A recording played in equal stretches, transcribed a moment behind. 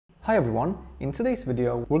Hi everyone, in today's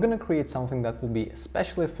video we're going to create something that will be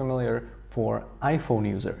especially familiar for iPhone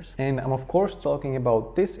users. And I'm of course talking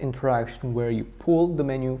about this interaction where you pull the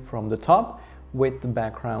menu from the top with the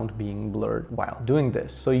background being blurred while doing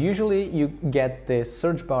this. So usually you get this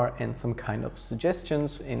search bar and some kind of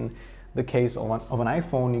suggestions. In the case of an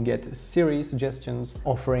iPhone, you get Siri Suggestions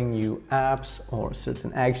offering you apps or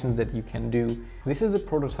certain actions that you can do. This is the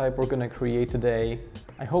prototype we're going to create today.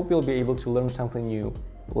 I hope you'll be able to learn something new.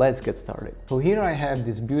 Let's get started. So here I have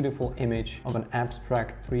this beautiful image of an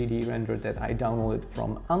abstract 3D render that I downloaded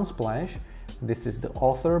from Unsplash. This is the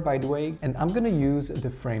author, by the way, and I'm going to use the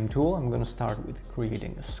frame tool. I'm going to start with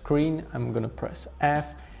creating a screen. I'm going to press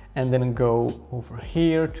F and then go over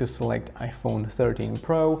here to select iPhone 13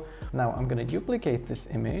 Pro. Now I'm going to duplicate this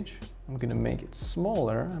image. I'm going to make it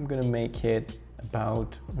smaller. I'm going to make it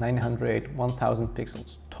about 1000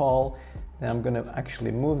 pixels tall. Then I'm going to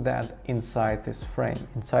actually move that inside this frame,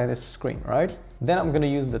 inside this screen, right? Then I'm going to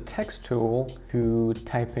use the text tool to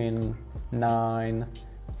type in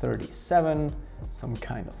 9:37, some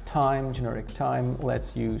kind of time, generic time.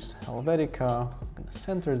 Let's use Helvetica. I'm going to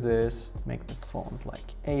center this, make the font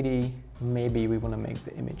like 80. Maybe we want to make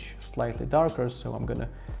the image slightly darker, so I'm going to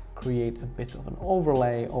create a bit of an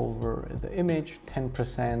overlay over the image,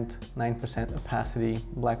 10%, 9% opacity,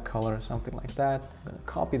 black color, something like that. I'm going to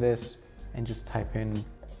copy this and just type in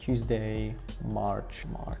Tuesday, March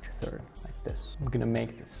 3rd, like this. I'm gonna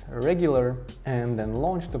make this regular and then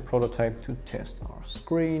launch the prototype to test our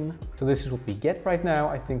screen. So this is what we get right now.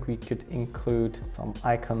 I think we could include some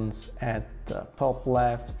icons at the top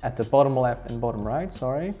left, at the bottom left and bottom right,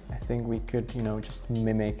 sorry. I think we could, just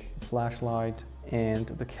mimic flashlight and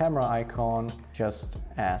the camera icon just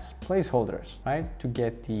as placeholders, right? To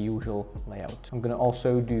get the usual layout. I'm gonna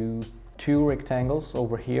also do two rectangles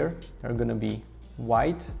over here. They're going to be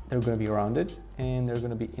white, they're going to be rounded, and they're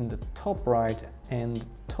going to be in the top right and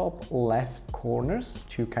top left corners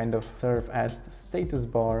to kind of serve as the status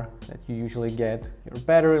bar that you usually get, your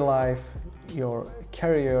battery life, your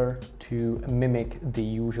carrier, to mimic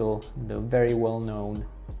the very well-known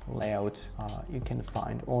layout you can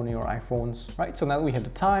find on your iPhones. Right, so now we have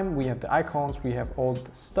the time, we have the icons, we have all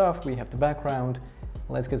the stuff, we have the background.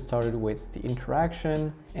 Let's get started with the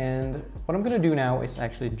interaction. And what I'm going to do now is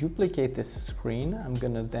actually duplicate this screen. I'm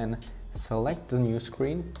going to then select the new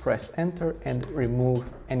screen, press enter, and remove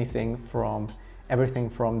everything from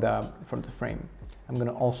the frame. I'm going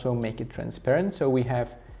to also make it transparent, so we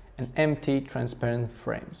have an empty transparent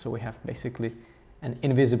frame. So we have basically an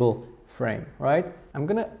invisible frame, right? I'm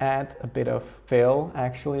going to add a bit of fill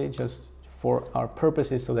actually just for our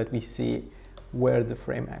purposes so that we see where the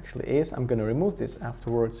frame actually is. I'm gonna remove this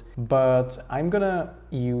afterwards, but I'm gonna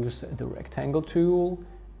use the rectangle tool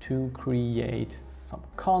to create some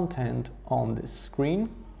content on this screen.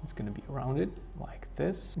 It's gonna be rounded like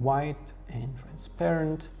this, white and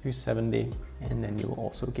transparent, 270, and then you will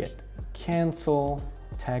also get cancel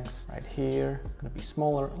text right here, gonna be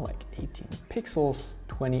smaller, like 18 pixels,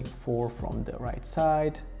 24 from the right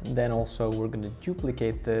side. And then also we're gonna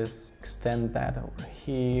duplicate this, extend that over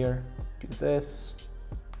here, do this,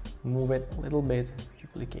 move it a little bit,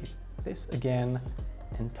 duplicate this again,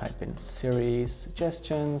 and type in Siri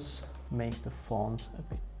Suggestions, make the font a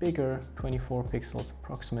bit bigger, 24 pixels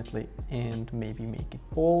approximately, and maybe make it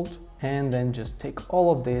bold, and then just take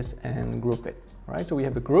all of this and group it. Right, so we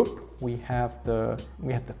have a group, we have the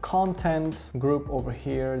content group over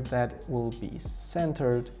here that will be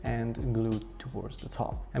centered and glued towards the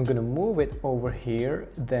top. I'm gonna move it over here,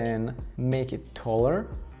 then make it taller,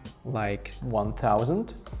 like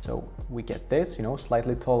 1000. So we get this,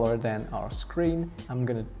 slightly taller than our screen. I'm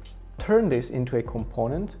gonna turn this into a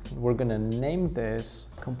component. We're gonna name this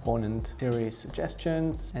component Siri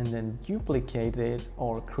Suggestions and then duplicate it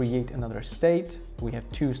or create another state. We have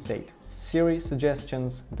two states, Siri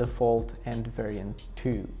Suggestions, default, and variant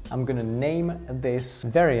 2. I'm gonna name this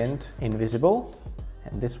variant invisible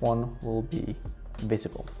and this one will be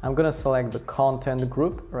visible. I'm gonna select the content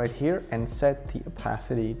group right here and set the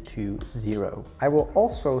opacity to 0. I will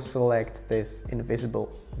also select this invisible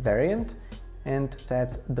variant and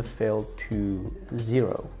set the fill to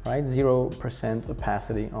 0, right? 0%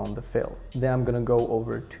 opacity on the fill. Then I'm gonna go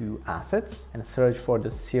over to assets and search for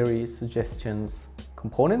the Siri Suggestions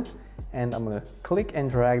component, and I'm gonna click and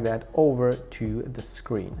drag that over to the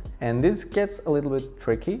screen. And this gets a little bit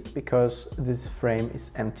tricky because this frame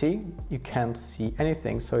is empty. You can't see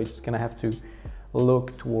anything, so you're just gonna have to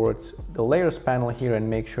look towards the layers panel here and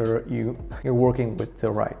make sure you're working with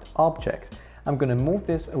the right object. I'm gonna move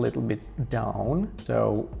this a little bit down.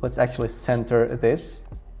 So let's actually center this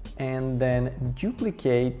and then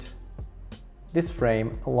duplicate this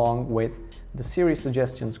frame along with the Siri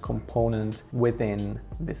Suggestions component within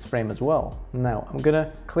this frame as well. Now I'm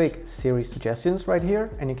gonna click Siri Suggestions right here,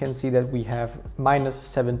 and you can see that we have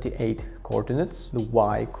 -78 coordinates, the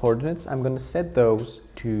Y coordinates. I'm gonna set those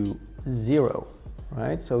to 0,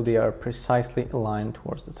 right? So they are precisely aligned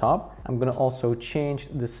towards the top. I'm gonna also change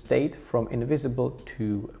the state from invisible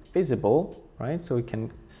to visible, right? So we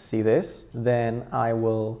can see this. Then I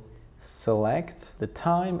will select the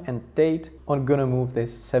time and date. I'm gonna move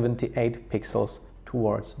this 78 pixels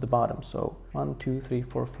towards the bottom. So 1, 2, 3,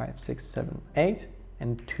 4, 5, 6, 7, 8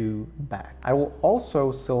 and 2 back. I will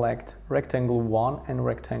also select rectangle 1 and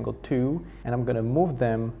rectangle 2, and I'm gonna move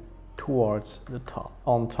them towards the top,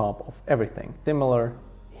 on top of everything. Similar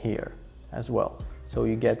here as well. So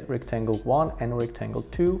you get rectangle 1 and rectangle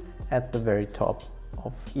 2 at the very top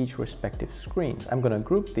of each respective screens. I'm gonna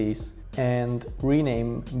group these and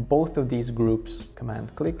rename both of these groups.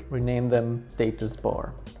 Command click, rename them status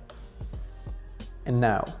bar. And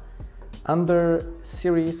now, under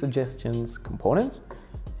Siri Suggestions components,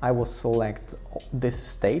 I will select this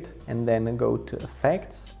state and then go to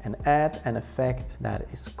effects and add an effect that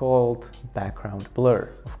is called background blur.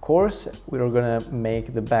 Of course, we're gonna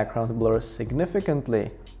make the background blur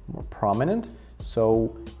significantly more prominent,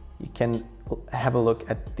 so you can have a look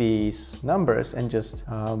at these numbers and just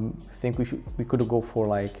think we could go for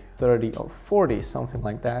like 30 or 40, something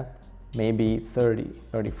like that. Maybe 30,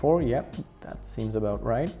 34, yep, that seems about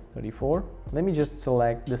right, 34. Let me just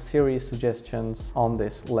select the Siri Suggestions on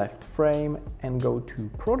this left frame and go to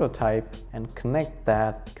prototype and connect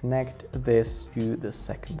this to the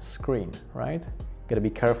second screen, right? Gotta be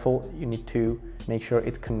careful, you need to make sure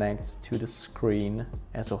it connects to the screen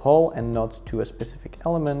as a whole and not to a specific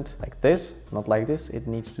element like this, not like this, it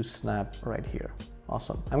needs to snap right here.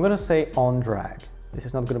 Awesome. I'm gonna say on drag. This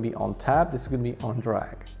is not gonna be on tab, this is gonna be on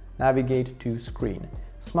drag. Navigate to screen.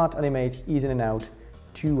 Smart animate, ease in and out,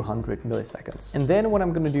 200 milliseconds. And then what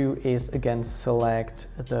I'm going to do is again select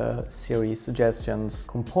the Siri Suggestions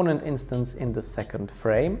component instance in the second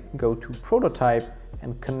frame, go to prototype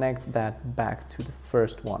and connect that back to the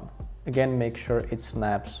first one. Again, make sure it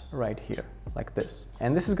snaps right here, like this.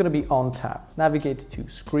 And this is going to be on tab. Navigate to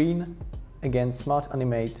screen. Again, smart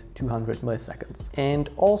animate, 200 milliseconds. And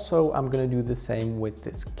also I'm gonna do the same with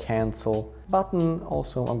this cancel button.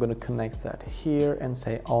 Also, I'm gonna connect that here and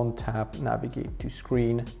say on tab, navigate to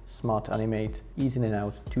screen, smart animate, ease in and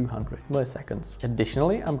out, 200 milliseconds.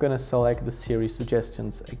 Additionally, I'm gonna select the Siri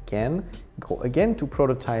Suggestions again, go again to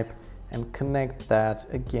prototype and connect that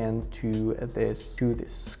again to this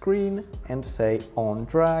screen and say on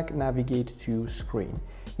drag, navigate to screen.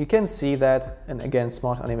 You can see that, and again,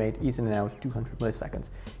 smart animate, ease in and out, 200 milliseconds.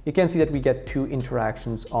 You can see that we get two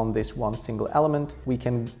interactions on this one single element. We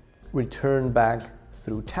can return back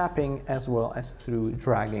through tapping as well as through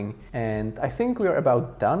dragging. And I think we're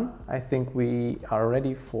about done. I think we are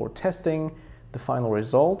ready for testing the final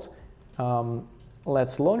result.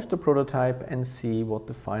 Let's launch the prototype and see what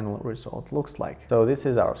the final result looks like. So this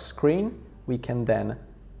is our screen. We can then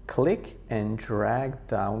click and drag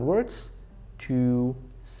downwards to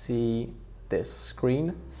see this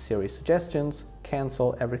screen, Siri Suggestions,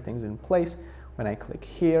 cancel, everything's in place. When I click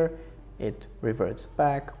here, it reverts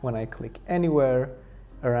back. When I click anywhere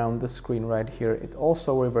around the screen right here, it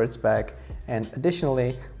also reverts back. And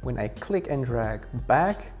additionally, when I click and drag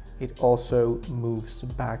back, it also moves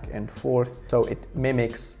back and forth. So it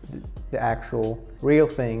mimics the actual real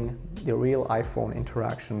thing, the real iPhone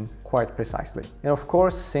interaction quite precisely. And of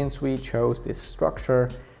course, since we chose this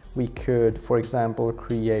structure, we could, for example,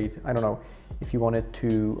 create, I don't know, if you wanted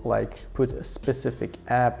to like put a specific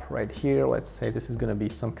app right here, let's say this is gonna be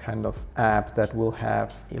some kind of app that will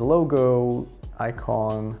have a logo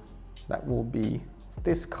icon that will be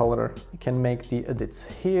this color. You can make the edits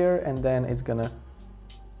here and then it's gonna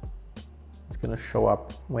show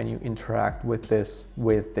up when you interact with this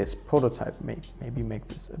prototype. Maybe make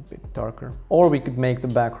this a bit darker, or we could make the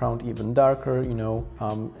background even darker. You know,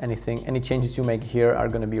 any changes you make here are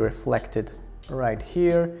going to be reflected right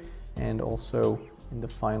here, and also in the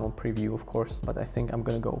final preview, of course, but I think I'm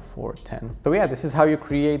gonna go for 10. So yeah, this is how you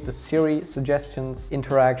create the Siri Suggestions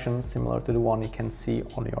interaction similar to the one you can see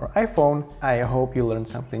on your iPhone. I hope you learned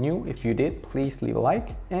something new. If you did, please leave a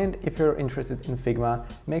like. And if you're interested in Figma,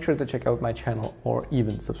 make sure to check out my channel or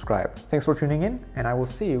even subscribe. Thanks for tuning in, and I will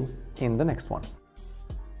see you in the next one.